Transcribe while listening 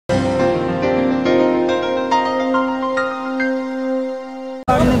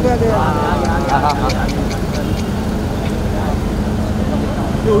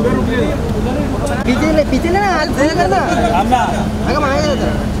पीछे ना आज करना अगं मागे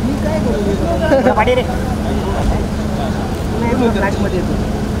जातं पाठी रे फ्लॅट मध्ये येतो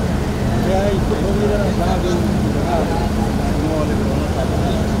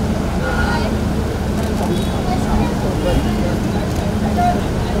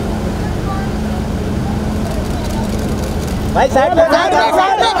भाई साइड में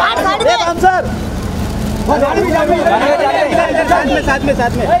सर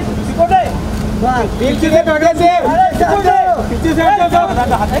साथ में पीछे से पकड़े से पीछे से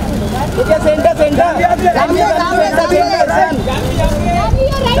सेंटर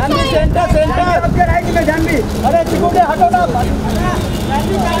जानवी अरे चिकोटे हटो ना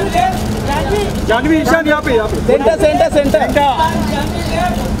जानवी ईशान यहाँ पे सेंटर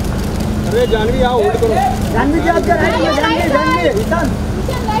अरे जानवी यहाँ होल्ड करो जानवी जी आपके राइट में जानवी ईशान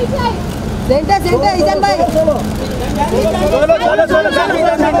सेंटर ईशान भाई चलो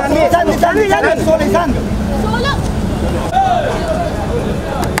जानवी ईशान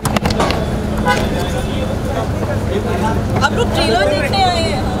आप लोग ट्रेलर देखने आए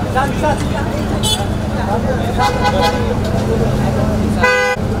हैं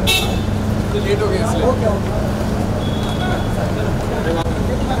लेट हो गया इसलिए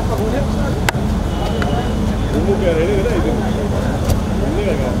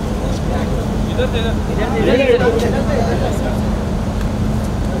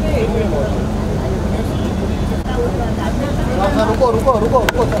रुको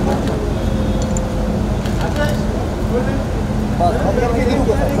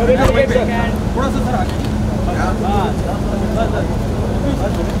थोड़ा सा सर आगे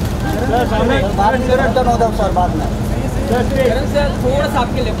सर बाद में सर थोड़ा सा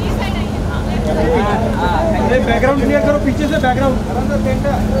आपके लेफ्ट बैकग्राउंड क्लियर करो पीछे से बैकग्राउंड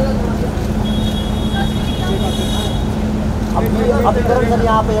अभी करण सर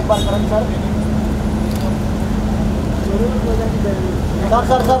यहाँ पे एक बार करण सर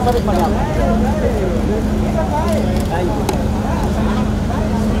एक मिनट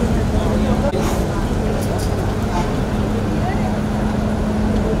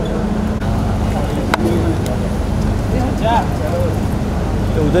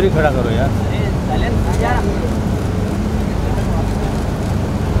तो उधर ही खड़ा करो यार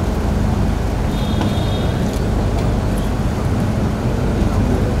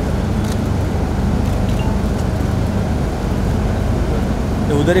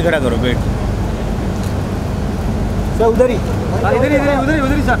तो उधर ही खड़ा करो बेट सर उधर ही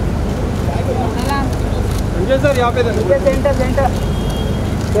सर संजय सर यहाँ पे centre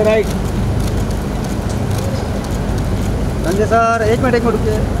sir right Sanjay sir एक मिनट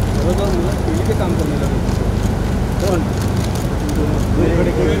रुकिए टीवी पे काम करने लगे कौन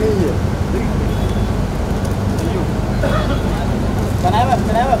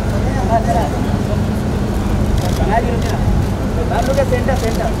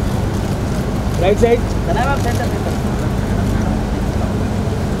centre right side centre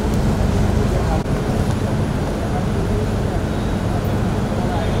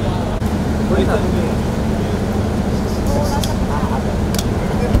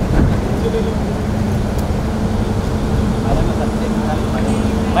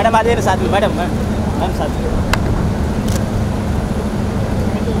madam आ जाइए साथ में मैम साथ में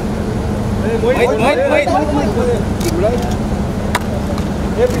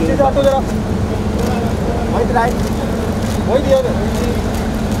ये पीछे से हटो जरा राइट वही दिया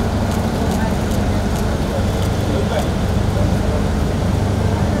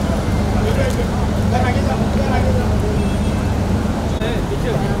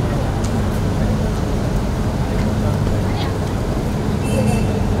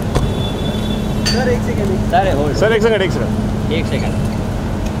सर एक सेकंड सर एक second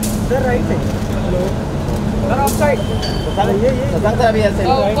sir right side sir of side sir अभी ऐसे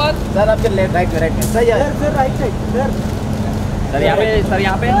सर आपके लेफ्ट राइट में सही है सर राइट साइड सर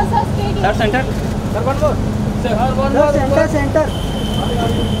यहाँ पे sir centre sir one more centre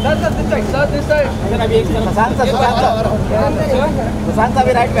sir this side sir अभी एक सुशांत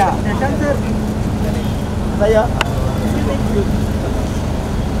अभी राइट पे सर सही है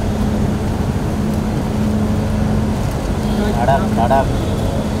धड़क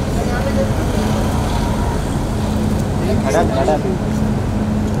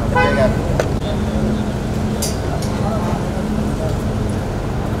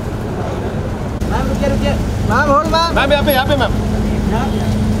मैम रुकिए मैम होल्ड मैम यहाँ पे ma'am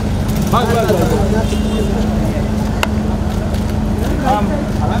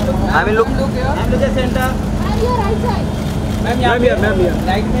I will look at center. And your right side. Ma'am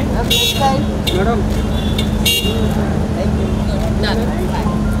right में मैडम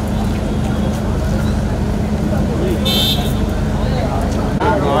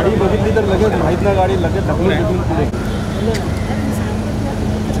गाडी बघितली तर लगेच माहित ना गाडी लगेच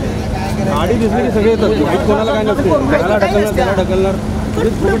गाडी दिसली की सगळे येतात माहित कोणाला काय नसते त्याला ढकलणार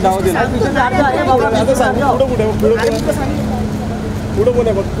त्याला ढकलणार लगेच डाव देणार पुढे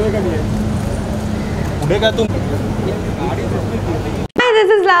पुढे बघतोय का मी पुढे काय तू Hi,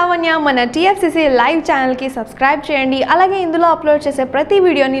 this is Lavanya. మన TFCC లైవ్ ఛానల్ కి సబ్స్క్రైబ్ చేయండి. అలాగే ఇందులో అప్లోడ్ చేసే ప్రతి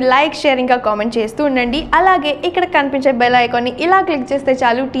వీడియోని లైక్, షేర్ ఇంకా కామెంట్ చేస్తూ ఉండండి. అలాగే ఇక్కడ కనిపించే బెల్ ఐకాన్ ని ఇలా క్లిక్ చేస్తే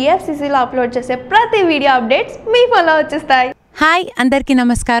చాలు TFCC లో అప్లోడ్ చేసే ప్రతి వీడియో అప్డేట్స్ మీ ఫోన్లో వచ్చేస్తాయి. హాయ్ అందరికీ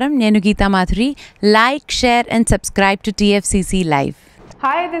నమస్కారం. నేను Gita Madhuri. Like, share and subscribe to TFCC live.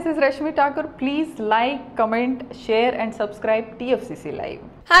 Hi, this is Rashmi Thakur. Please like, comment, share and subscribe TFCC Live.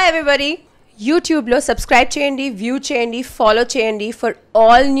 Hi everybody. YouTube lo subscribe cheyandi, view cheyandi, follow cheyandi for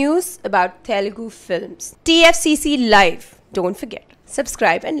all news about Telugu films. TFCC Live. Don't forget.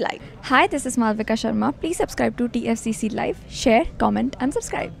 Subscribe and like. Hi, this is Malvika Sharma. Please subscribe to TFCC Live, share, comment and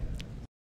subscribe.